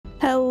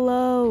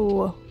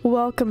Hello,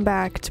 welcome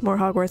back to more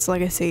Hogwarts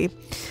Legacy.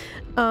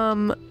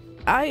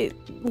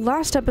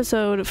 Last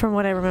episode, from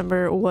what I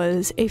remember,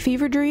 was a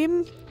fever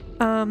dream.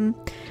 I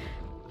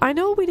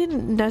know we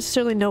didn't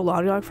necessarily know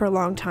Logdog for a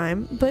long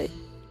time, but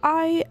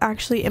I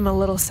actually am a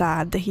little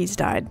sad that he's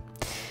died.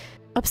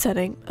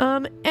 Upsetting.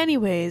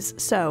 Anyways,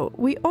 so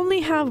we only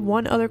have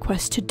one other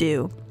quest to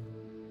do.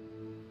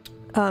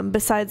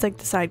 Besides like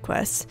the side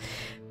quests.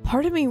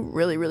 Part of me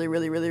really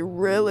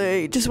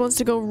just wants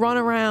to go run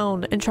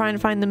around and try and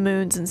find the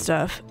moons and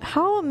stuff.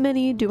 How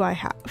many do I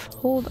have?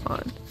 Hold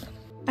on.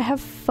 I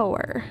have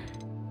 4.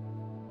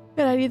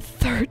 And I need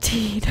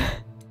 13.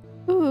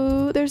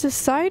 Ooh, there's a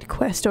side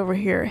quest over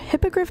here.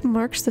 Hippogriff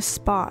marks the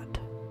spot.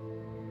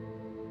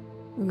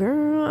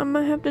 Girl, I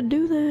might have to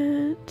do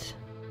that.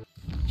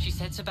 She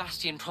said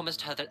Sebastian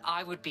promised her that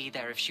I would be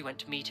there if she went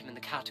to meet him in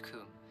the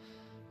catacomb.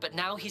 But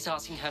now he's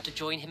asking her to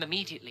join him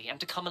immediately and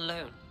to come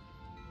alone.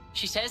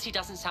 She says he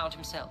doesn't sound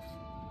himself.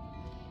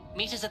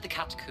 Meet us at the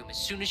catacomb as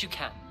soon as you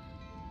can.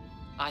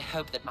 I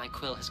hope that my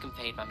quill has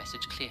conveyed my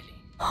message clearly.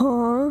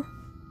 Huh?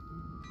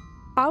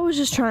 I was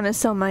just trying to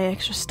sell my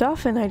extra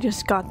stuff and I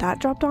just got that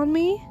dropped on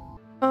me.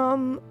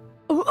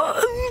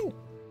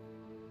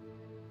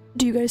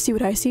 Do you guys see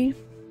what I see?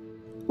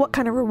 What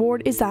kind of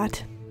reward is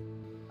that?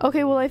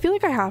 Okay, well I feel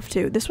like I have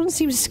to. This one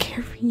seems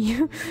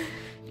scary.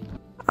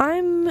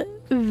 I'm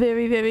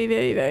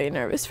very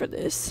nervous for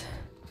this.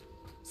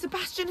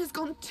 Sebastian has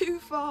gone too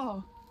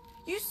far.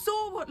 You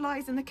saw what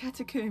lies in the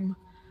catacomb.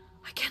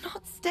 I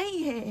cannot stay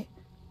here.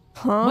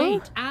 Huh?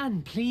 Wait,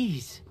 Anne,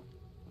 please.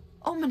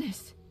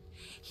 Ominous.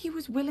 He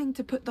was willing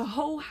to put the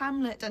whole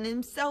hamlet and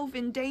himself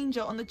in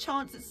danger on the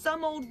chance that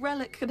some old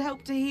relic could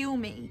help to heal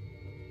me.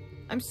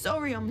 I'm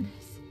sorry,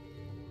 Ominous.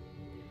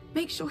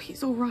 Make sure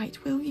he's all right,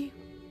 will you?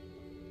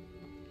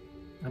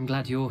 I'm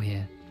glad you're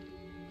here.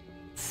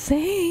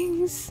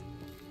 Thanks.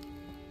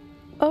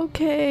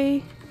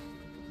 Okay.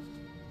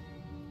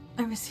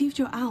 I received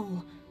your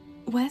owl.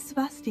 Where's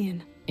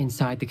Sebastian?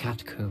 Inside the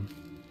catacomb.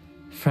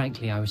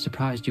 Frankly, I was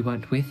surprised you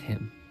weren't with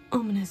him.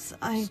 Ominous,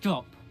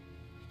 Stop.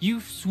 You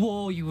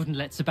swore you wouldn't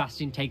let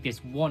Sebastian take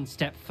this one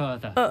step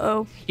further.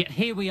 Uh-oh. Yet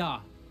here we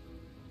are.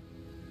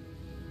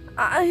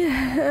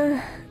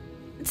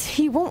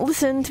 He won't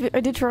listen to me. I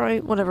did try,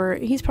 whatever.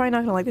 He's probably not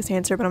gonna like this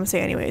answer, but I'm gonna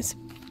say it anyways.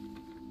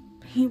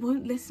 He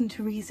won't listen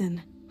to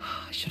reason.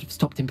 I should have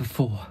stopped him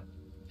before.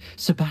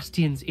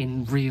 Sebastian's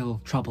in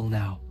real trouble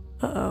now.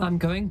 Uh-oh. I'm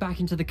going back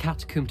into the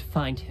catacomb to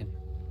find him.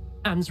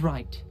 Anne's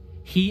right.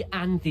 He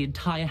and the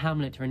entire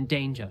hamlet are in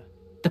danger.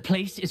 The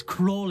place is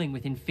crawling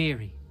with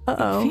Inferi.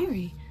 Uh-oh.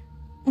 Inferi?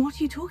 What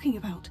are you talking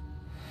about?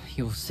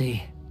 You'll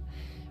see.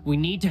 We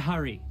need to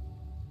hurry.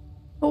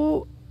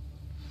 Oh,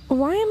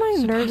 why am I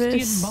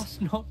nervous? Sebastian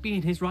must not be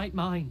in his right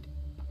mind.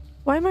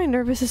 Why am I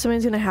nervous if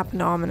something's gonna happen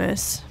to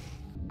Ominous?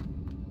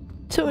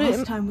 So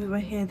Last time we were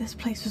here, this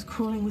place was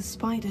crawling with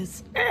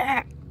spiders.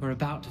 We're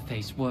about to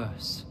face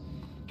worse.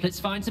 Let's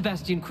find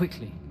Sebastian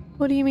quickly.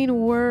 What do you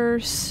mean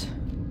worse?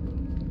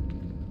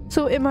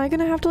 So am I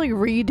gonna have to like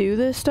redo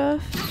this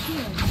stuff?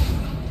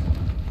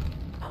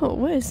 Oh,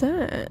 what is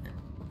that?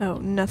 Oh,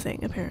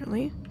 nothing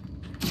apparently.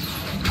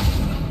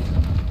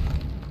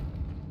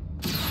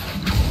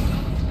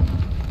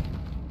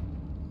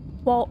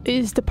 What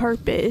is the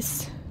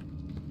purpose?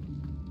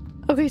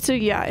 Okay, so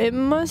yeah, it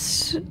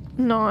must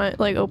not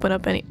like open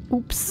up any—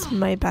 oops,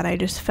 my bad, I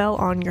just fell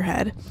on your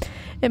head.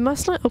 It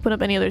must not open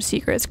up any other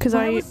secrets, because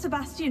Where was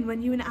Sebastian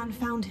when you and Anne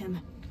found him?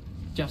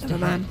 Just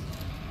Never ahead. mind.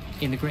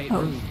 In the great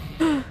Oh. room.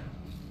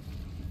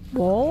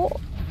 What?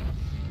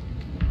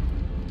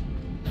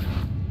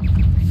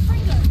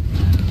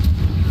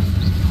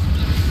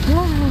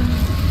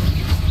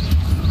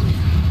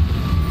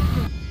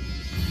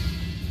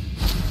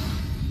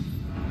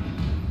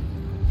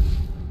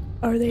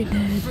 Are they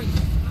dead?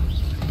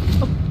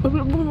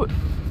 Oh.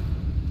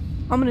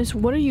 Ominous,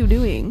 what are you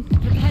doing?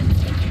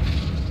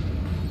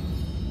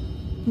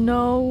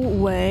 No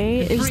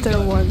way is there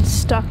one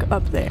stuck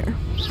up there.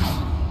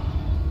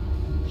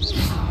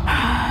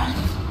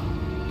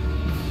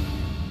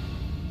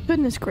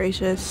 Goodness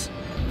gracious.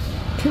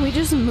 Can we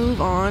just move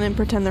on and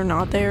pretend they're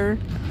not there?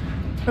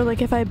 Or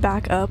like if I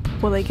back up,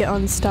 will they get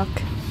unstuck?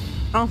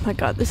 Oh my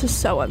god, this is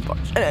so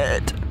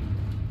unfortunate.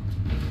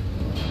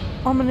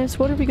 Ominous,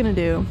 what are we gonna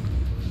do?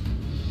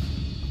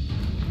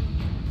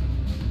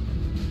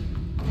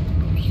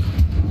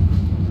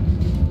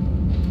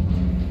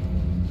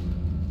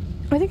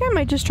 I think I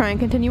might just try and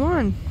continue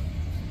on.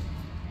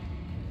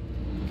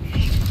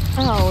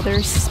 Oh,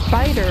 there's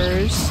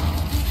spiders.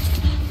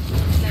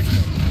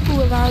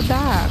 Who allowed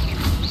that?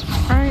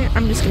 Alright,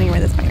 I'm just gonna get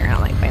rid of the spider. I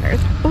don't like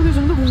spiders. Oh, there's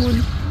another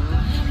one.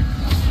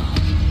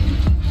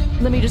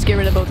 Let me just get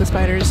rid of both the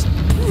spiders.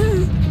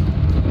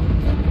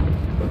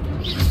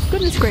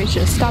 Goodness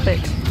gracious, stop it.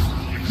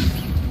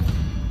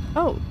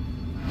 Oh.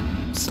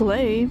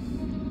 Slay.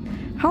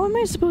 How am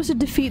I supposed to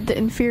defeat the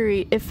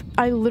Inferi if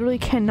I literally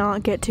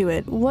cannot get to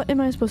it? What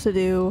am I supposed to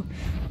do?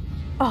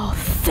 Oh,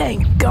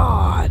 thank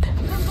God.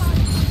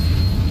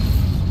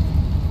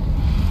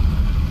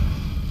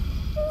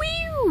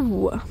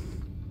 Whew.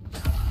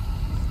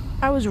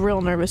 I was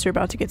real nervous we were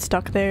about to get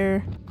stuck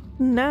there.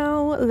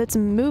 Now, let's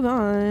move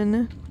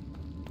on.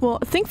 Well,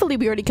 thankfully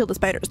we already killed the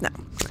spiders now.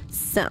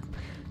 So,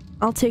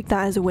 I'll take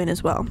that as a win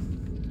as well.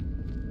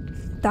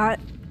 That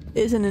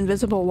is an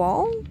invisible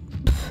wall?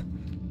 Pfft.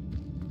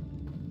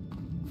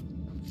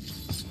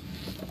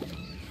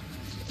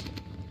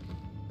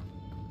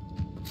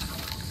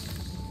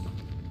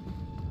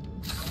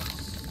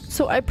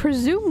 So I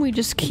presume we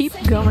just keep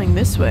going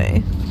this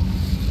way.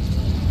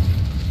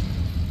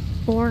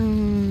 Or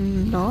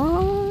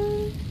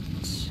not?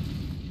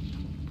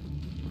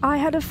 I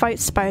had to fight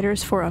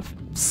spiders for a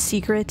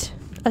secret.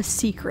 A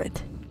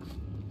secret.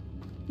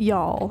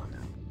 Y'all.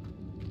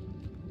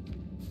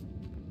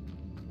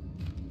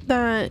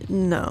 That,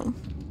 no.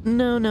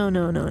 No, no,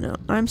 no, no, no.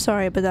 I'm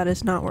sorry, but that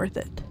is not worth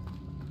it.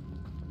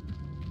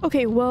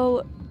 Okay,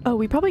 well, oh,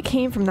 we probably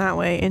came from that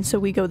way, and so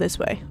we go this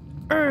way.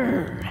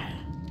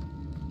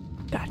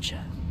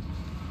 Gotcha.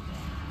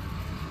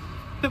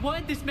 There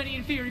weren't this many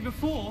in theory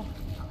before.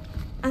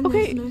 And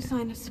Okay. there's no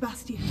sign of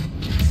Sebastian.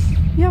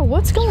 Yeah,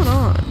 what's going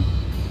on?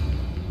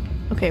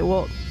 Okay,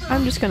 well,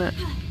 I'm just gonna...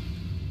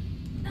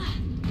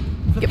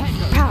 Get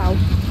pow!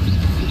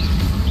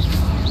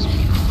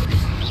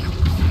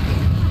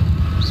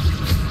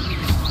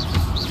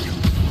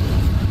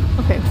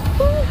 Okay.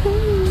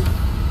 Woohoo!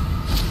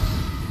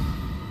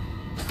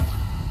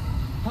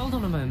 Hold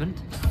on a moment.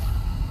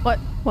 What?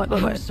 I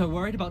was so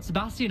worried about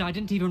Sebastian I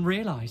didn't even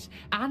realize.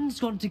 Anne's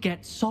gone to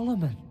get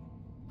Solomon.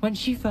 When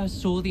she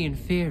first saw the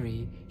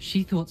Inferi,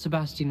 she thought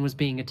Sebastian was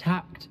being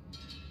attacked.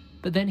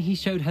 But then he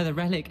showed her the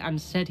relic and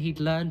said he'd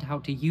learned how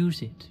to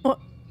use it. What?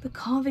 The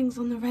carvings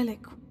on the relic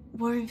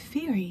were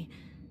Inferi,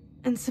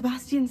 and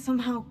Sebastian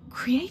somehow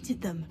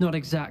created them. Not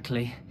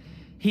exactly.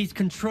 He's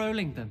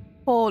controlling them.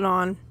 Hold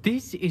on.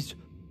 This is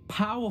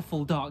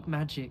powerful dark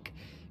magic.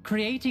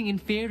 Creating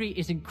Inferi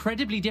is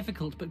incredibly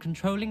difficult, but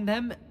controlling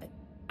them...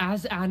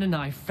 As Anne and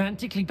I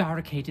frantically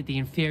barricaded the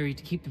Inferi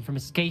to keep them from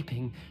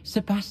escaping,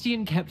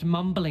 Sebastian kept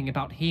mumbling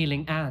about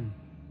healing Anne.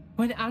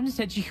 When Anne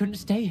said she couldn't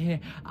stay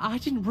here, I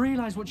didn't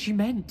realize what she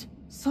meant.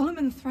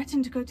 Solomon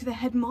threatened to go to the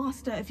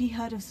headmaster if he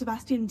heard of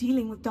Sebastian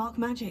dealing with dark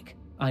magic.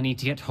 I need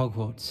to get to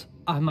Hogwarts.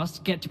 I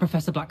must get to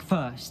Professor Black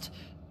first.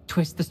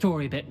 Twist the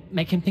story a bit,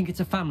 make him think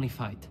it's a family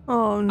fight.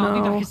 Oh no. I'll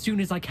be back as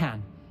soon as I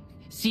can.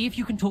 See if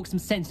you can talk some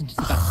sense into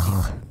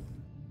Sebastian.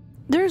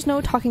 There's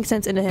no talking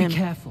sense into him. Be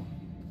careful.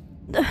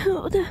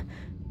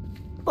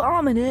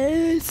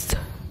 Ominous.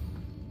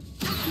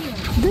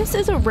 This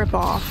is a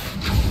ripoff.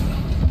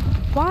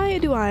 Why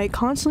do I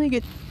constantly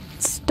get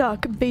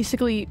stuck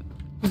basically?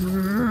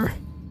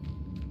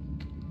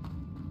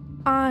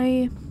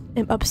 I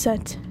am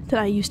upset that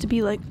I used to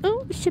be like,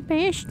 oh,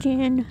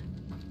 Sebastian.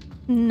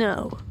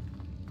 No.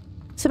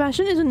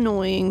 Sebastian is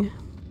annoying.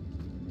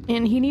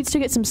 And he needs to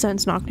get some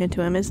sense knocked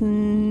into him as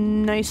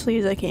nicely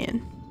as I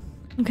can.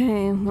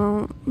 Okay,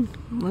 well,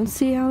 let's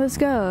see how this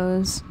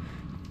goes.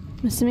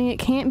 I'm assuming it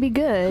can't be How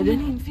good.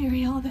 many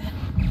Inferi are there?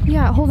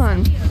 Yeah, hold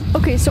on.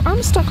 Okay, so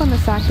I'm stuck on the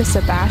fact that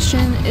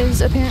Sebastian is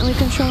apparently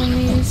controlling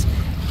these.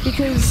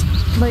 Because,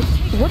 like,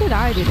 what did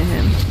I do to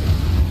him?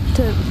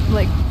 To,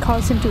 like,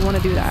 cause him to want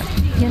to do that,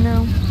 you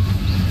know?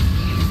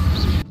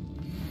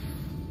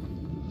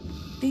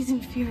 These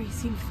Inferi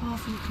seem far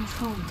from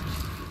controlled.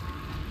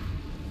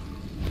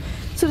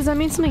 So does that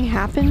mean something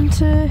happened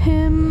to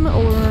him,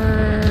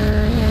 or...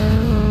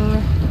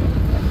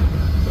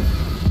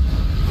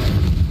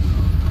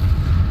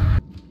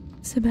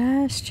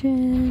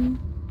 Sebastian...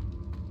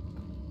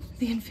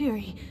 The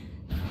Inferi,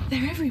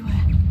 they're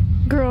everywhere.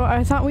 Girl,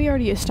 I thought we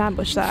already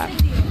established that.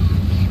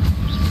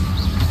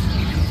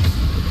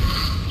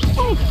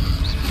 Oh.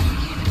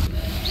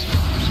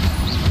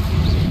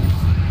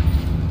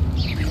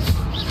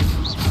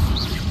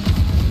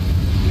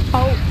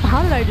 Oh,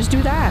 how did I just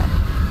do that?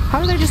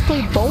 How did I just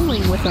play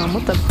bowling with them?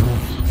 What the...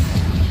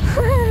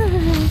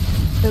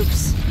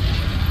 Oops.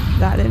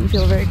 That didn't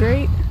feel very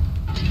great.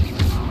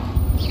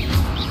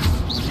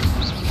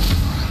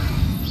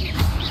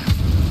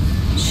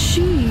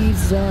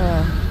 Jeez.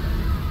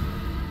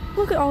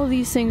 Look at all of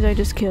these things I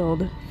just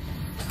killed.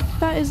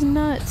 That is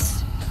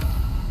nuts.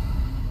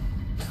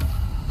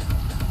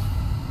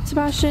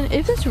 Sebastian,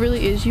 if this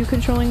really is you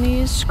controlling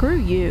these, screw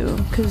you.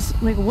 Because,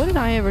 like, what did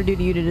I ever do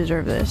to you to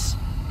deserve this?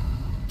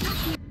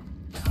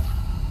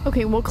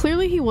 Okay, well,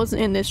 clearly he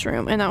wasn't in this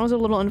room, and that was a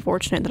little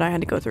unfortunate that I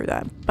had to go through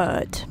that,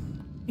 but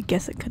I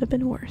guess it could have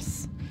been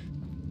worse.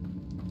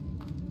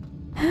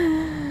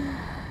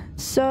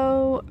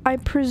 So, I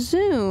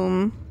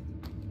presume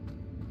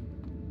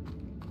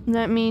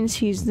that means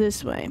he's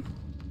this way.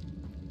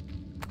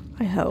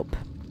 I hope.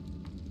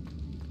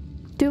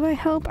 Do I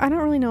hope? I don't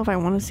really know if I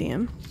want to see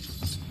him.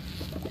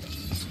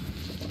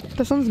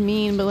 That sounds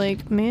mean, but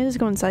like, man is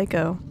going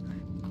psycho.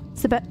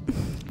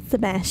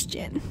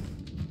 Sebastian.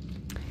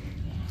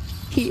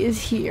 He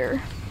is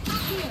here.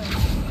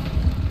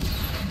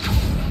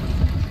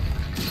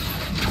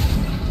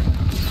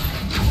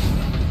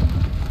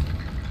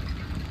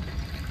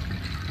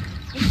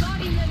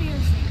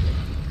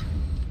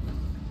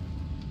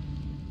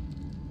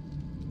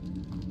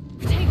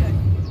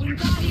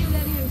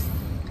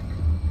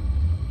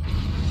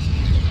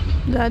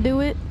 Did I do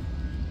it?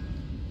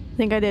 I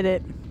think I did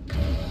it.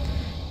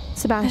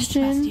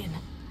 Sebastian.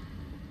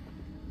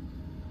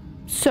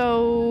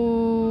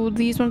 So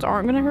these ones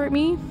aren't gonna hurt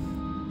me?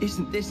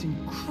 Isn't this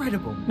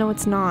incredible? No,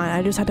 it's not.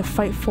 I just had to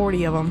fight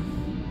 40 of them.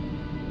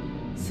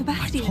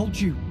 Sebastian. I told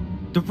you,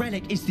 the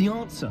relic is the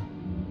answer.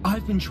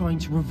 I've been trying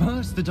to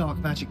reverse the dark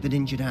magic that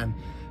injured Anne,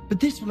 but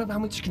this will allow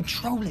me to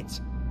control it.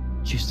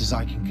 Just as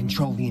I can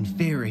control the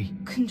Inferi.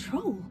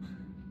 Control?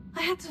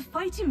 I had to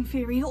fight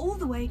Inferi all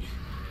the way.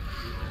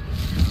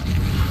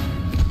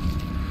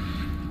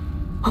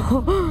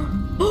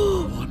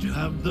 What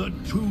have the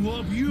two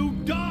of you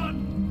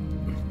done?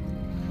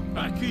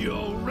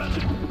 Accio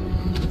relic.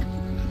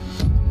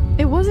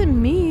 It wasn't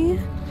me.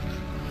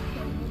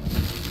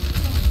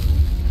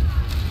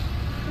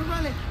 The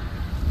relic!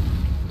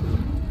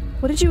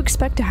 What did you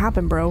expect to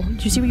happen, bro?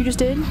 Did you see what you just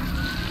did?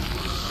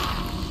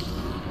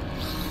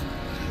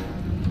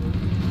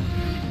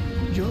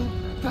 You'll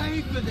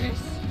pay for this!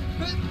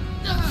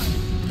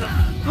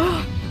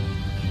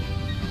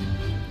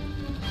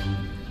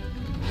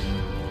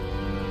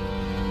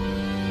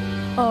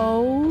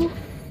 Oh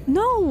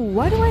no!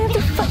 Why do I have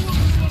to fight?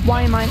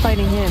 Why am I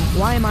fighting him?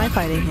 Why am I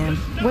fighting him?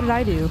 What did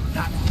I do?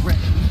 That relic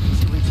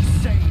is going to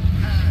save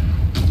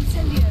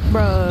Anne.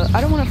 Bruh,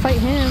 I don't want to fight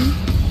him.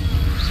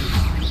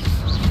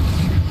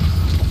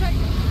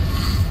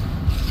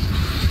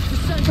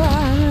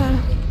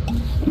 Ah.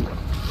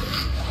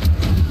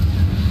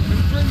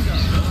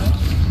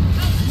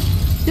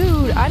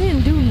 Dude, I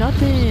didn't do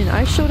nothing.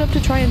 I showed up to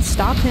try and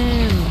stop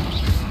him.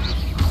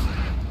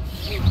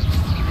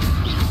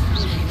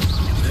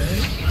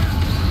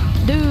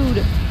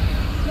 Dude,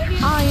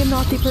 I am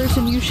not the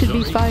person you should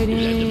be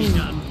fighting.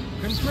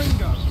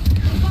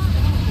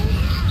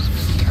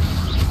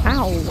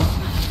 Ow.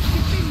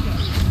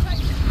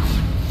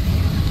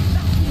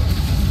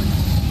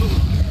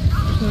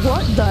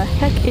 What the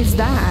heck is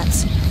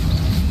that?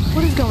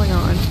 What is going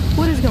on?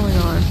 What is going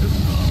on?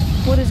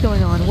 What is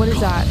going on? What is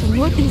that?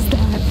 What is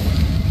that?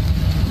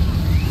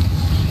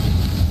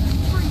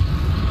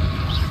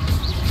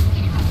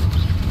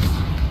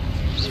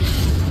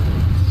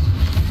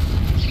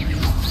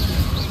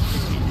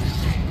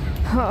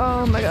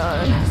 Oh my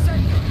god.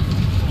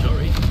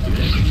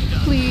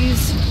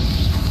 Please.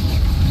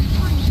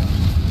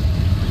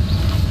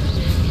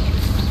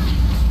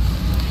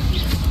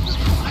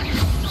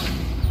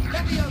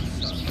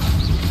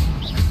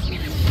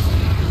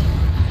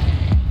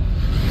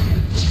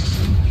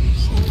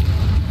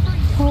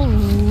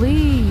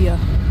 Holy.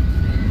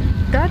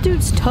 That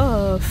dude's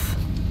tough.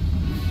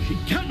 She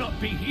cannot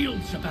be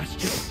healed,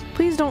 Sebastian.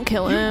 Please don't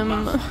kill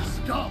him.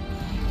 Stop.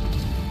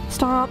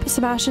 Stop,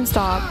 Sebastian,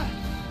 stop.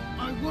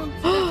 I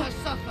won't let her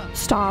suffer!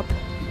 Stop.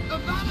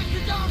 Avada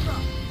Kedavra!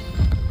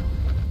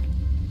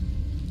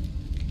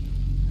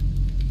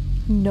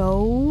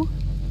 No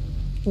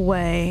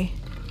way.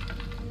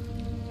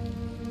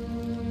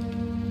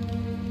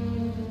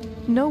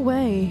 No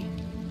way.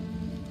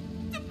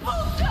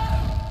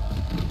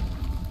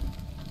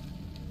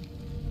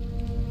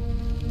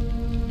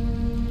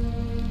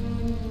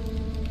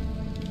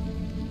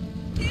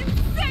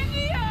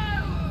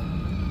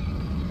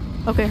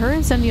 Okay, her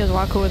Incendio's a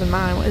lot cooler than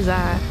mine. What is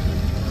that?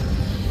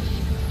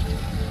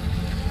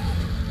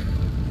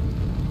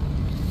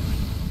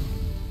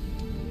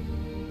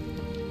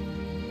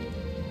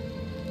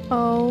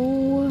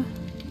 Oh.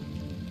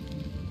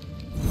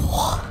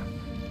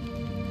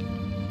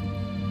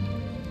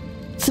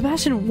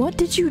 Sebastian, what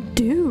did you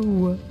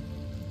do?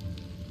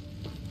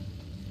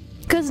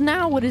 Because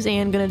now what is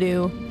Anne gonna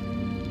do?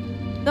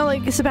 No,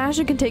 like,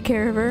 Sebastian can take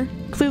care of her.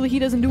 Clearly he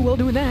doesn't do well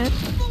doing that.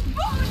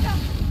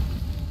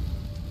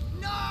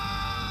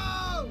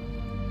 No!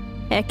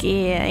 Heck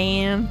yeah,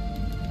 Anne.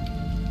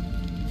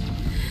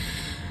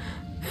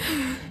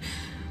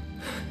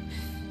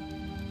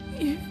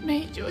 You've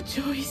made your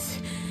choice.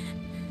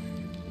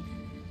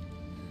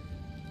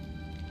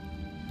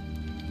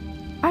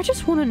 I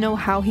just want to know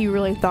how he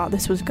really thought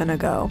this was gonna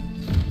go.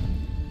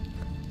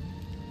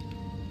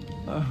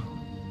 Oh,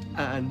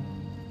 Anne.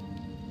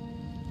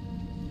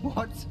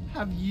 What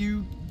have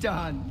you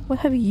done? What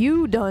have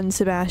you done,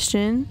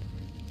 Sebastian?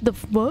 The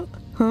what?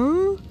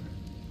 Huh?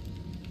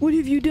 What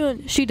have you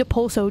done? She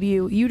depulsoed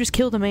you. You just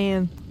killed a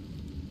man.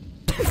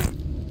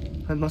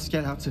 I must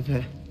get out of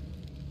here.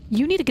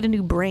 You need to get a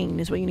new brain,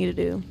 is what you need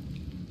to do.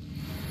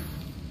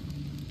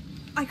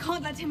 I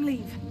can't let him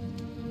leave.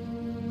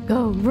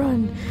 Go,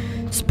 run,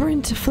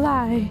 sprint,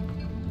 fly.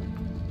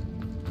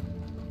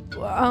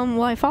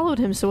 Well, I followed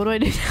him, so what do I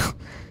do now?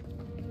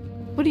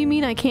 What do you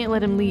mean I can't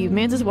let him leave?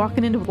 Man's just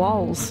walking into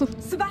walls.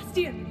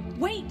 Sebastian,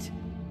 wait!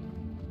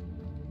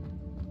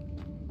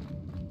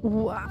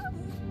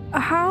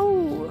 How?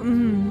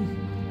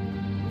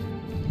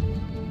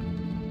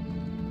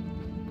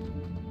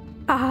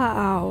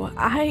 Ow.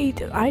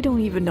 I don't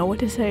even know what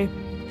to say.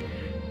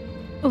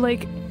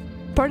 Like,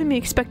 part of me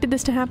expected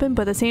this to happen,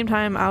 but at the same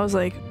time, I was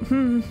like,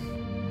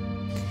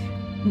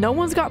 no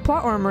one's got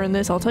plot armor in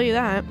this, I'll tell you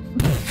that.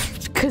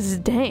 Cause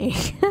dang.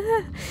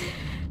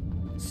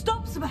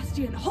 Stop, Sebastian!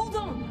 Sebastian, hold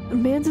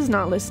on! Mans is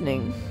not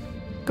listening.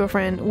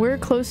 Girlfriend, we're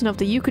close enough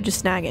that you could just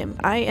snag him.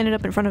 I ended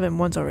up in front of him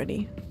once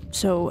already.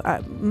 So,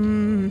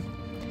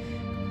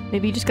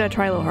 maybe you just gotta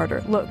try a little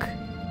harder. Look.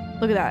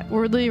 Look at that.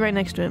 We're literally right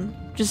next to him.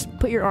 Just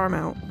put your arm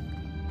out.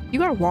 You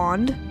got a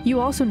wand.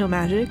 You also know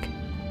magic.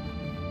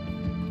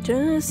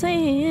 Just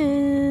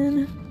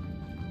saying.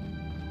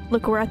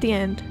 Look, we're at the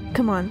end.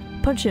 Come on.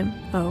 Punch him.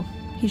 Oh,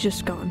 he's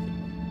just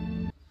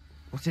gone.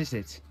 What is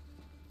it?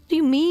 What do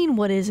you mean,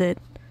 what is it?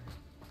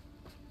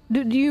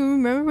 Do you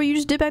remember what you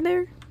just did back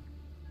there?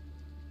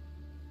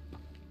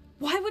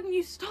 Why wouldn't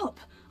you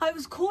stop? I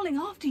was calling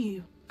after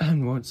you.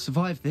 Anne won't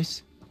survive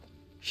this.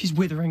 She's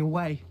withering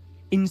away,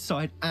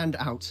 inside and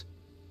out.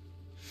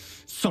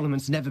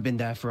 Solomon's never been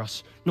there for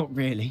us. Not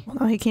really.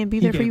 Well, he can't be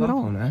there for you at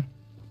all. On Anne.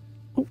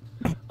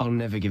 I'll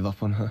never give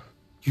up on her.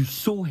 You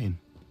saw him,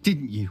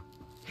 didn't you?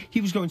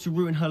 He was going to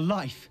ruin her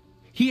life.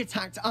 He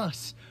attacked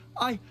us.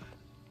 I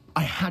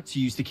had to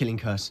use the killing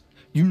curse.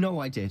 You know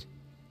I did.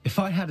 If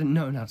I hadn't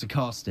known how to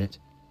cast it.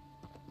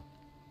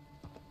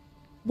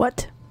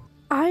 What?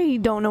 I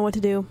don't know what to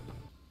do.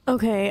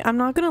 Okay, I'm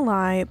not gonna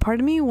lie. Part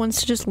of me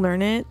wants to just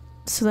learn it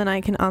so then I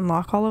can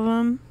unlock all of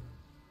them.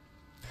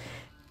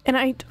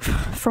 And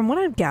from what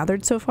I've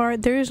gathered so far,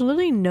 there's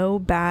literally no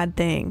bad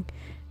thing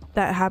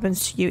that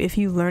happens to you if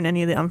you learn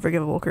any of the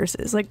unforgivable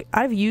curses. Like,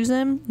 I've used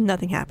them,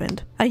 nothing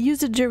happened. I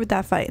used it with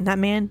that fight, and that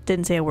man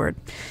didn't say a word.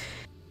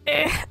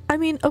 I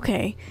mean,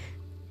 okay.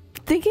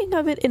 Thinking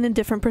of it in a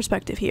different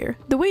perspective here.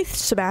 The way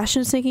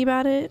Sebastian's thinking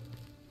about it,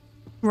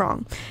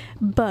 wrong.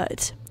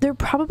 But there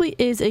probably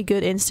is a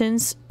good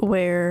instance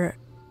where,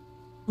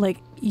 like,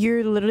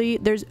 you're literally,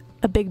 there's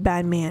a big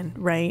bad man,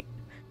 right?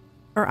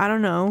 Or I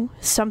don't know,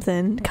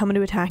 something coming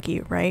to attack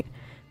you, right?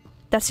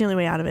 That's the only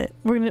way out of it.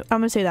 I'm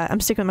gonna say that.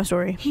 I'm sticking with my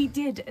story. He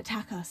did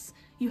attack us.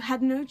 You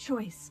had no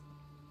choice.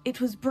 It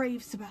was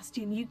brave,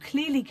 Sebastian. You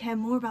clearly care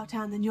more about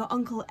Anne than your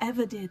uncle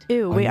ever did.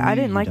 Ew, wait, I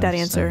didn't like that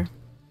answer.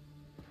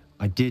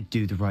 I did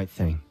do the right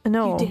thing.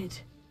 No. You did.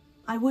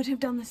 I would have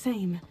done the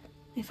same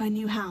if I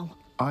knew how.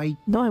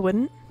 No, I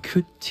wouldn't.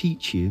 Could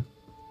teach you.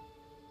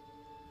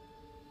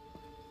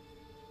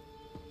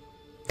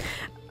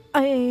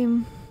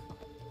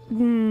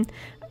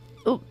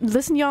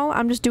 Listen, y'all,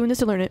 I'm just doing this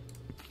to learn it.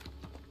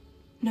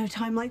 No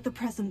time like the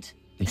present.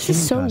 This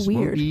is so Won't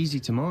weird. be easy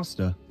to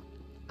master.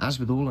 As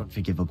with all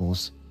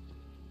unforgivables,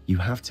 you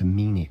have to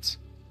mean it.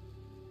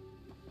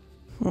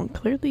 Well,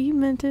 clearly you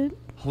meant it.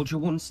 Hold your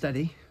wand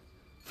steady.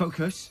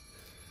 Focus.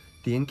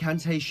 The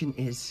incantation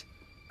is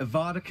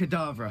Avada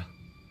Kedavra.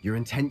 Your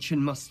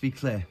intention must be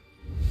clear.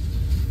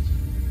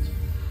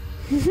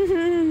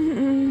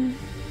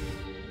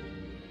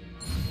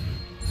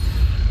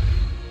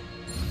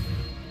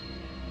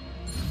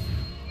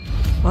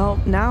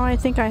 Well, now I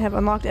think I have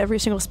unlocked every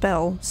single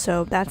spell,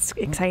 so that's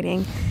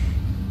exciting.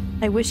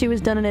 I wish it was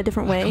done in a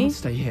different way. I can't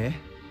stay here.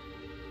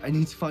 I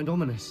need to find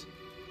Ominous.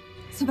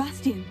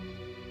 Sebastian.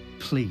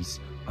 Please,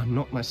 I'm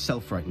not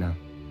myself right now.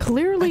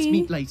 Clearly. Let's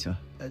meet later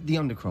at the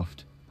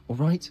Undercroft, all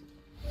right?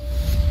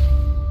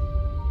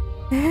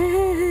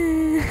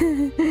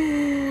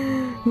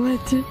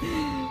 What?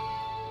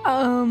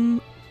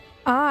 I'm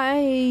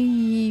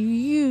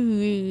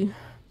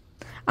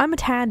a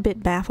tad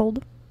bit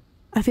baffled.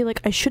 I feel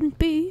like I shouldn't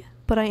be,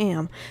 but I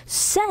am.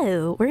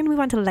 So, we're gonna move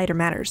on to lighter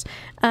matters.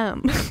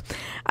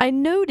 I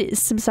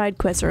noticed some side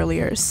quests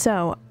earlier,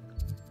 so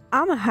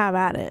I'm gonna have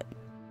at it.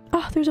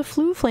 Oh, there's a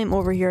flue flame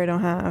over here I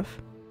don't have.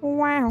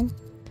 Wow.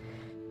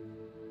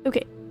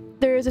 Okay,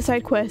 there is a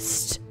side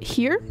quest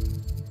here,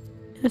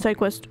 and a side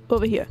quest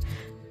over here.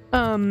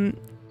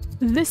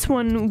 This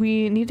one,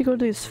 we need to go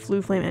to this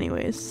flue flame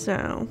anyways, so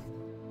I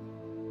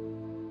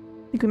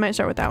think we might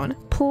start with that one.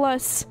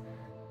 Plus,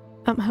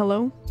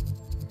 hello?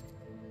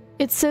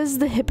 It says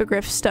the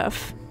hippogriff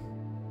stuff.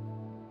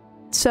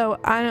 So,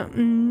 I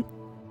don't,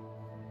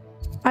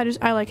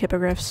 I like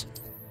hippogriffs.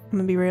 I'm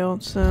gonna be real,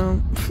 so.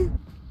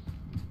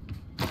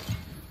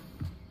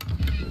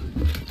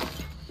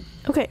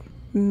 Okay.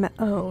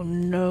 Oh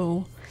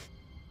no.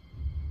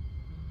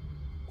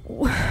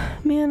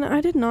 Man, I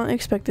did not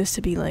expect this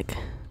to be like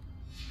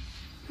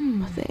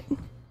a thing.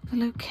 The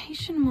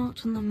location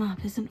marked on the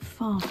map isn't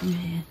far from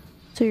here.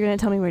 So you're gonna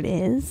tell me where it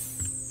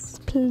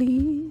is?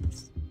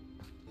 Please?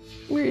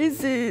 Where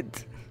is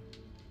it?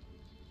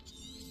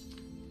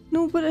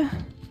 No, but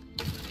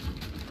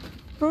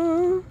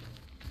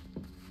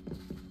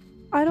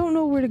I don't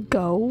know where to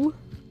go.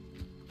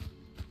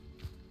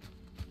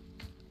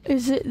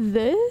 Is it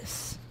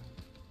this?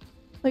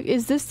 Like,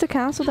 is this the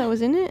castle that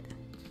was in it?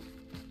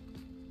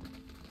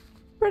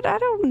 But I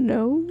don't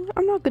know.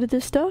 I'm not good at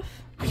this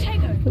stuff.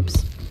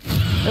 Oops.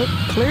 Oh,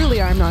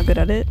 clearly I'm not good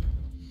at it.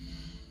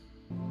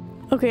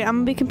 Okay,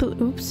 I'm gonna be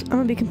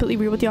completely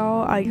real with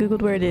y'all. I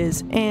googled where it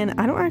is, and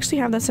I don't actually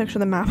have that section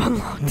of the map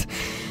unlocked.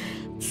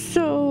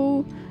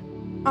 So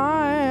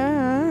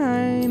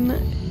I'm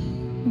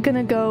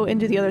gonna go and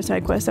do the other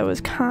side quest that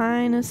was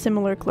kind of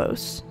similar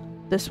close.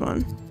 This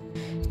one.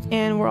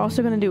 And we're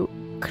also gonna do,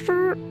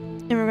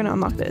 and we're gonna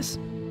unlock this.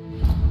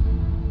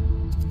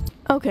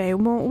 Okay,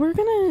 well, we're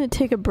gonna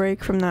take a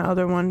break from that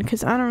other one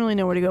because I don't really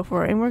know where to go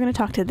for it, and we're gonna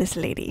talk to this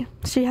lady.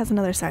 She has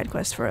another side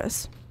quest for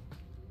us.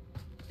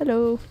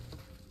 Hello.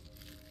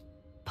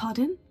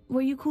 Pardon?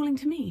 Were you calling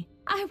to me?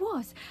 I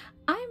was.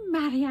 I'm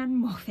Marianne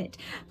Moffat.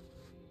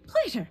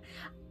 Pleasure.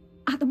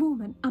 At the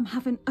moment, I'm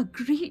having a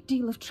great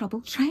deal of trouble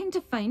trying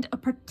to find a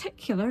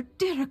particular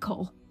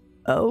dirical.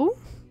 Oh?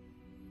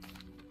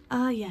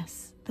 Ah,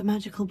 yes. The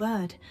magical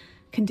bird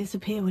can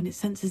disappear when it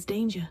senses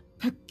danger.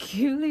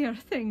 Peculiar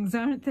things,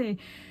 aren't they?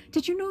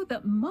 Did you know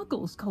that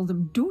muggles call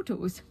them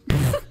dodos?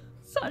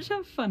 Such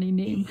a funny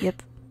name.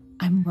 Yep.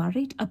 I'm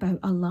worried about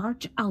a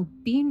large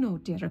albino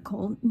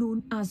dirical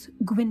known as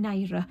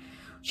Gwynaira.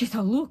 She's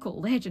a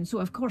local legend, so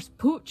of course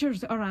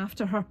poachers are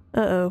after her.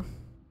 Uh-oh.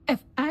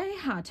 If I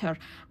had her,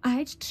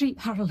 I'd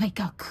treat her like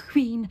a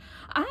queen,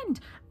 and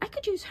I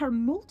could use her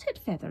molted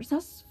feathers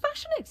as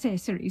fashion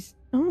accessories.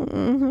 Oh,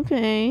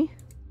 okay.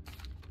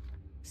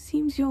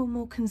 Seems you're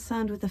more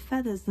concerned with the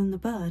feathers than the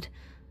bird.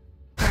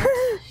 But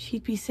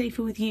she'd be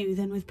safer with you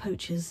than with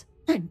poachers.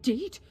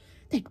 Indeed.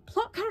 They'd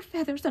pluck her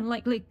feathers and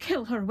likely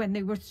kill her when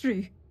they were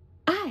through.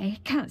 I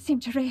can't seem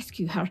to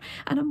rescue her,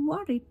 and I'm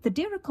worried the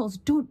diricals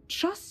don't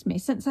trust me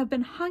since I've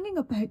been hanging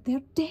about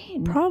their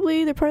den.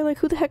 Probably. They're probably like,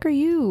 who the heck are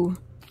you?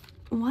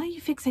 Why are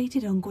you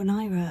fixated on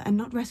Gwynaira and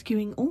not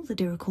rescuing all the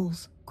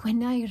diricals?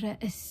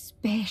 Gwynaira is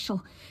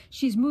special.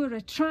 She's more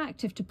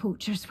attractive to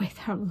poachers with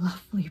her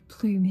lovely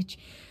plumage.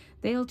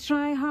 They'll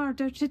try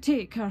harder to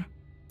take her.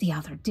 The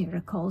other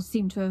diricals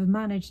seem to have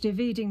managed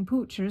evading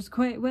poachers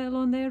quite well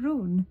on their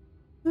own.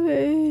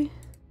 Okay.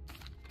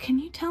 Can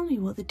you tell me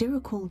what the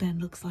dirical den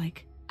looks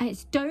like?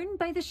 It's down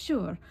by the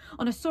shore,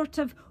 on a sort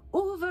of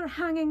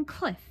overhanging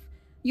cliff.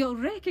 You'll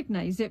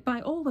recognise it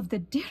by all of the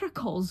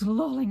diricals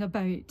lolling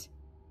about.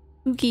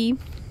 Spooky.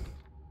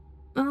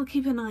 I'll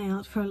keep an eye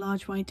out for a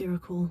large white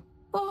dirical.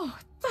 Oh,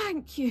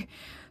 thank you.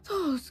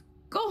 Those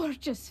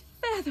gorgeous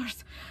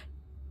feathers.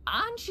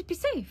 And she'd be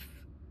safe.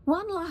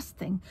 One last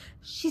thing.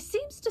 She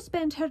seems to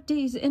spend her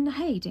days in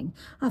hiding.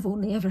 I've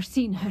only ever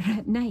seen her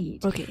at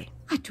night. Okay.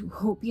 I do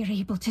hope you're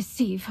able to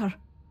save her.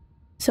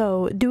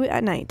 So, do it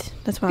at night.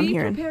 That's what I'm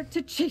hearing. Be prepared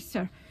to chase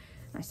her.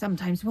 I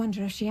sometimes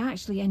wonder if she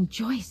actually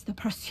enjoys the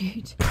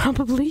pursuit.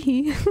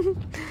 Probably.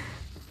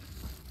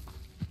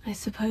 I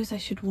suppose I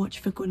should watch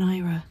for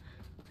Gwynaira.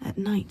 At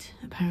night,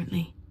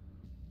 apparently.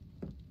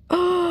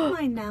 Oh,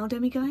 Mine now,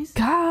 demiguys.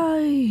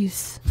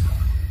 guys!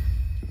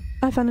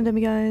 I found a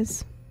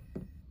demiguys.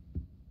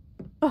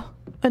 Oh,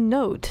 a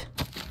note.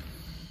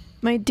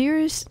 My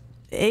dearest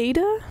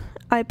Ada,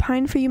 I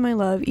pine for you, my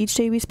love. Each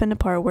day we spend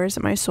apart wears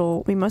at my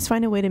soul. We must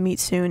find a way to meet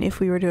soon. If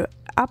we were to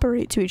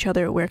apparate to each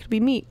other, where could we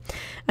meet?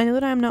 I know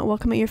that I am not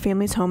welcome at your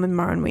family's home in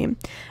Marnwy.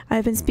 I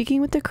have been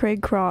speaking with the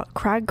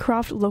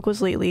Cragcroft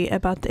locals lately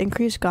about the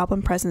increased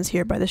goblin presence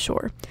here by the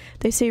shore.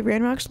 They say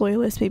Ranrock's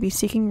loyalists may be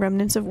seeking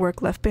remnants of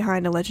work left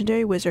behind a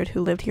legendary wizard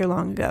who lived here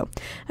long ago.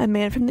 A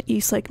man from the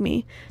east like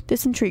me.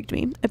 This intrigued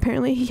me.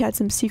 Apparently he had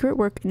some secret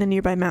work in a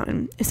nearby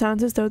mountain. It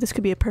sounds as though this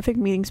could be a perfect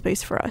meeting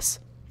space for us.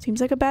 Seems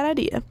like a bad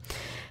idea.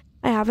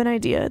 I have an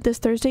idea. This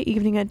Thursday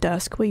evening at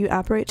dusk, will you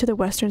apparate to the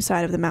western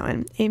side of the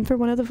mountain? Aim for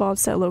one of the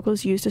vaults that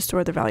locals use to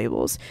store their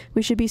valuables.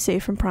 We should be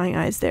safe from prying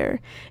eyes there.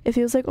 It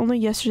feels like only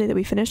yesterday that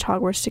we finished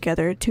Hogwarts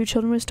together, two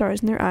children with stars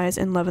in their eyes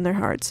and love in their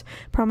hearts.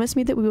 Promise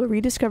me that we will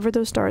rediscover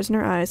those stars in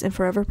our eyes and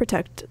forever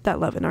protect that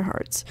love in our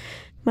hearts.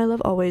 My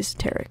love always,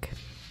 Tarek.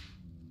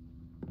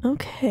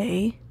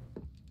 Okay.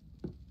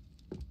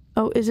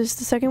 Oh, is this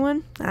the second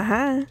one?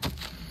 Aha.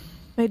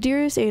 My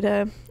dearest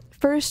Ada,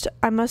 first,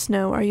 I must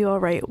know, are you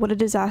alright? What a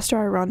disaster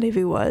our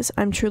rendezvous was.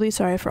 I'm truly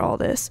sorry for all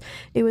this.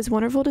 It was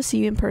wonderful to see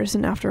you in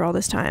person after all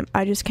this time.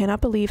 I just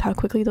cannot believe how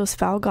quickly those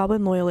foul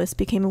goblin loyalists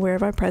became aware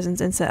of our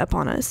presence and set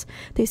upon us.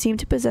 They seem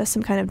to possess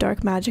some kind of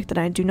dark magic that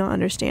I do not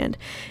understand.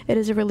 It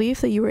is a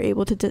relief that you were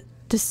able to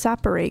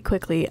disapparate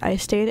quickly. I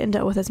stayed and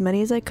dealt with as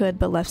many as I could,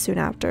 but left soon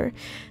after.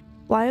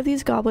 Why have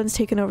these goblins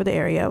taken over the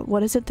area?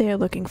 What is it they are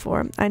looking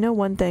for? I know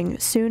one thing.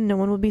 Soon no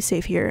one will be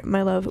safe here.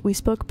 My love, we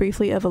spoke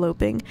briefly of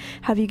eloping.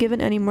 Have you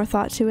given any more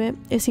thought to it?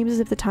 It seems as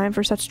if the time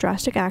for such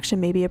drastic action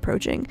may be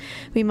approaching.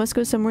 We must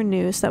go somewhere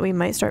new so that we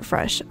might start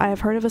fresh. I have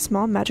heard of a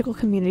small magical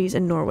communities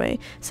in Norway,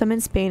 some in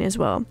Spain as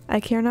well.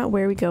 I care not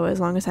where we go as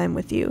long as I am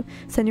with you.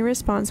 Send your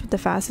response with the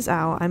fastest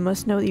owl. I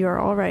must know that you are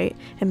all right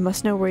and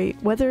must know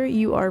whether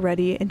you are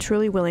ready and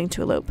truly willing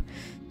to elope.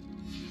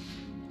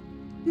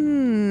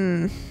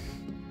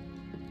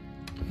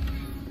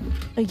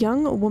 A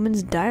young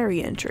woman's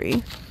diary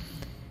entry.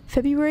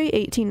 February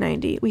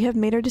 1890. We have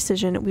made our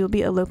decision. We will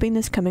be eloping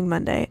this coming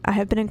Monday. I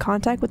have been in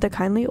contact with the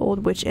kindly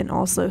old witch in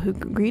Oslo who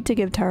agreed to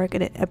give Tarek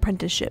an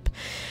apprenticeship.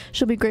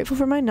 She'll be grateful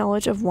for my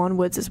knowledge of Wand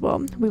Woods as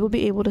well. We will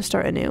be able to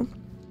start anew.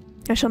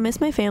 I shall miss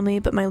my family,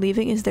 but my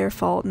leaving is their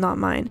fault, not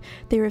mine.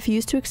 They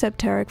refused to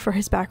accept Tarek for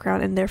his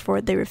background, and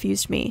therefore they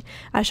refused me.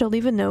 I shall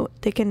leave a note.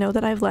 They can know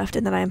that I have left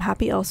and that I am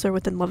happy elsewhere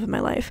with the love of my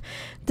life.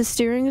 The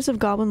steerings of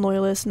goblin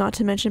loyalists, not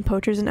to mention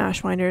poachers and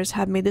ashwinders,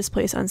 have made this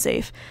place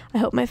unsafe. I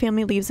hope my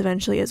family leaves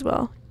eventually as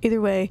well.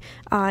 Either way,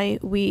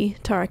 we,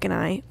 Tarek and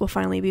I, will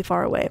finally be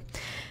far away.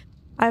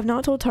 I have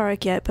not told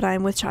Tarek yet, but I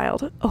am with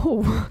child.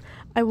 Oh,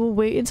 I will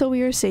wait until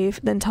we are safe,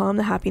 then tell him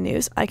the happy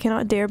news. I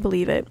cannot dare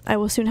believe it. I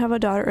will soon have a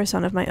daughter or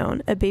son of my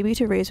own, a baby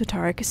to raise with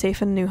Tarek,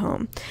 safe in a new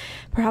home.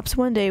 Perhaps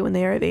one day, when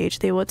they are of age,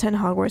 they will attend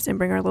Hogwarts and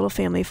bring our little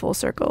family full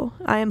circle.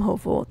 I am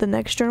hopeful. The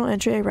next journal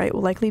entry I write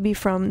will likely be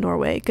from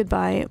Norway.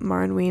 Goodbye,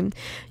 Marenweem.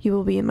 You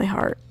will be in my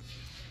heart.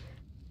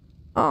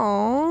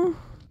 Aww.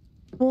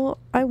 Well,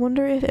 I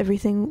wonder if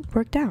everything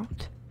worked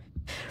out.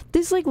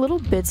 These like little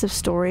bits of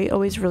story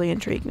always really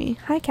intrigue me.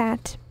 Hi,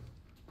 cat.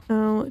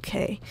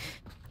 Okay.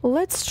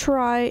 Let's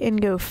try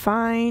and go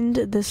find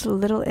this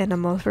little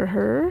animal for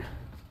her.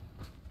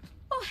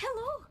 Oh,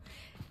 hello.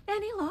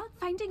 Any luck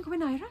finding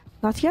Gwynaira?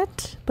 Not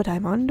yet, but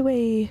I'm on the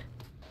way.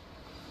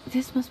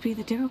 This must be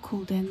the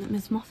Diricall den that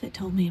Miss Moffat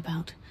told me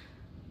about.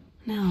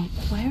 Now,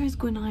 where is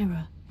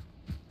Gwynaira?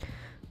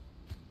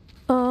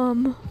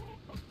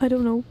 I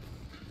don't know.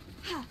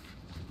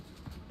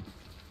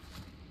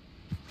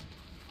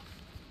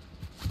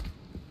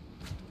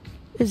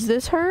 Is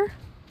this her?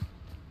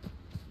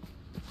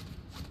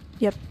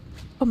 Yep.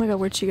 Oh my god,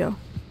 where'd she go?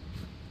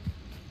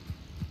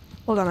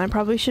 Hold on, I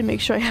probably should make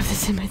sure I have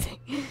this in my thing.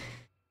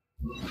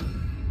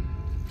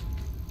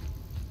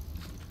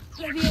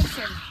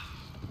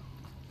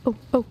 Oh,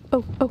 oh,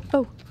 oh, oh,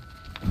 oh.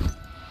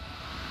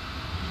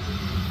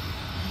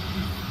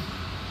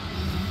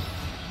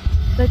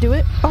 Did I do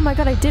it? Oh my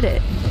god, I did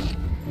it.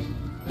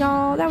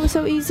 Y'all, that was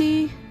so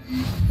easy.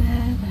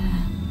 There.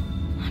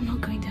 I'm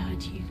not going to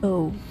hurt you.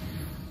 Oh.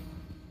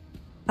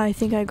 I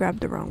think I grabbed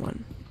the wrong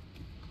one.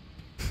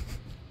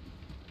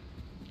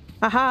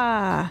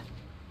 Aha!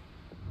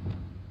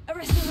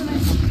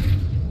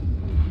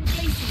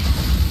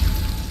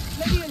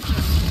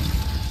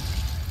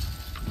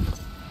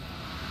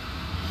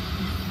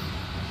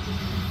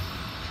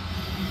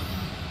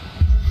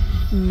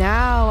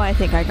 Now I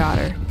think I got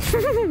her.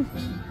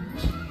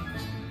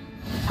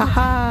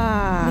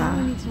 Haha! Now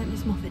I need to let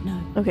Miss Moffat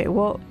know. Okay,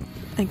 well,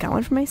 I got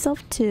one for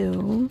myself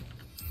too.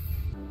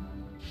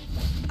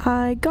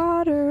 I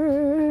got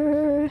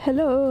her.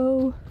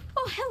 Hello.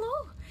 Oh,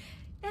 hello.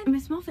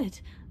 Miss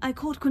Moffat, I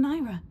caught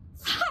Gwynaira.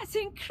 That's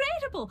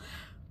incredible.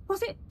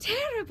 Was it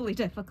terribly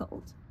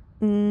difficult?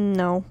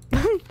 No.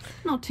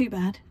 Not too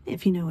bad,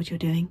 if you know what you're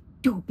doing.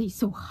 Don't be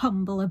so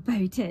humble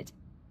about it.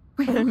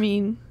 Well, I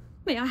mean,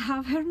 may I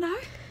have her now?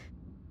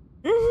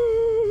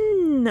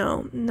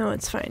 no,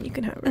 it's fine. You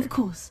can have her. Of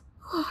course.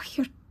 Oh,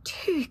 you're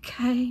too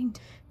kind.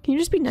 Can you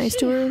just be nice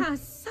to her? She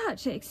has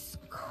such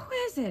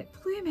exquisite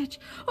plumage.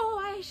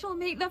 Oh, I shall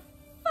make the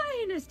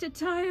finest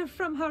attire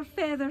from her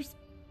feathers.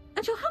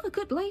 And she'll have a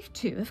good life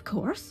too, of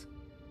course.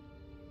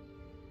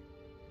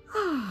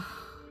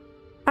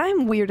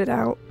 I'm weirded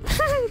out.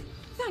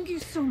 Thank you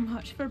so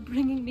much for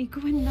bringing me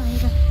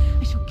Gwynaira.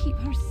 I shall keep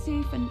her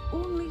safe and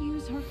only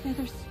use her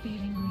feathers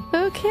sparingly.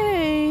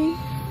 Okay.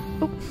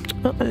 Oh,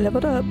 I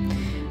leveled up.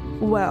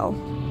 Well.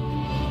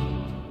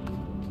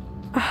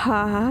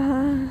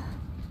 Aha.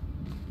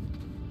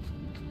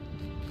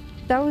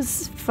 That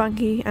was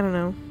funky. I don't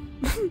know.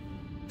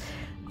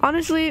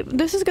 Honestly,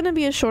 this is gonna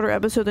be a shorter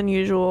episode than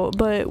usual,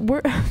 but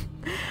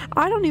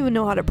I don't even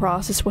know how to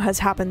process what has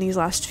happened these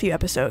last few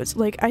episodes.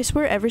 Like, I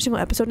swear every single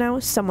episode now,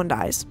 someone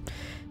dies.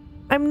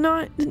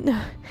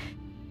 The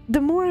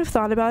more I've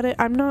thought about it,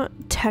 I'm not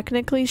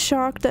technically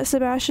shocked that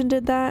Sebastian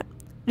did that.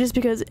 Just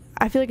because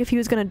I feel like if he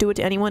was gonna do it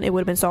to anyone, it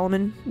would have been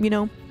Solomon, you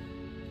know?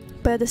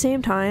 But at the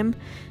same time,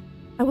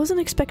 I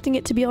wasn't expecting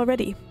it to be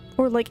already.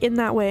 Or like in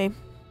that way.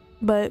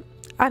 But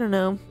I don't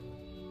know.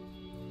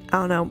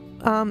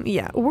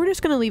 Yeah, we're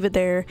just gonna leave it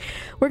there.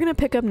 We're gonna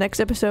pick up next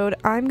episode.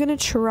 I'm gonna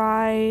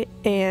try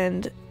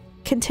and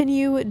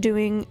continue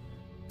doing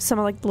some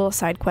of like the little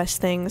side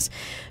quest things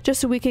just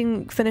so we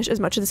can finish as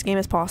much of this game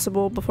as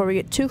possible before we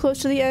get too close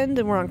to the end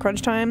and we're on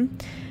crunch time.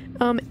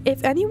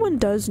 If anyone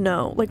does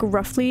know like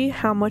roughly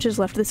how much is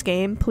left of this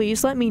game,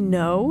 please let me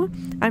know.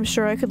 I'm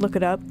sure I could look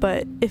it up,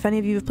 but if any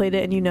of you have played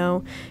it and you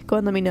know, go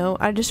ahead and let me know.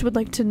 I just would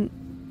like to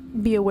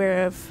be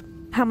aware of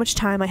how much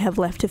time I have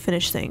left to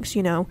finish things,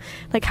 you know,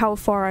 like how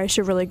far I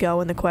should really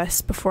go in the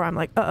quest before I'm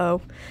like,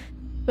 uh-oh.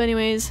 But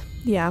anyways,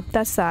 yeah,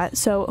 that's that.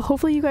 So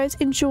hopefully you guys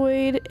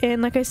enjoyed,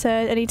 and like I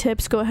said, any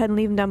tips, go ahead and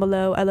leave them down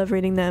below. I love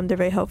reading them, they're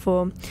very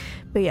helpful.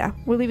 But yeah,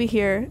 we'll leave it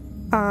here.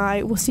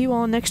 I will see you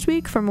all next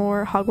week for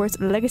more Hogwarts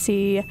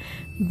Legacy.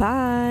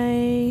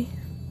 Bye!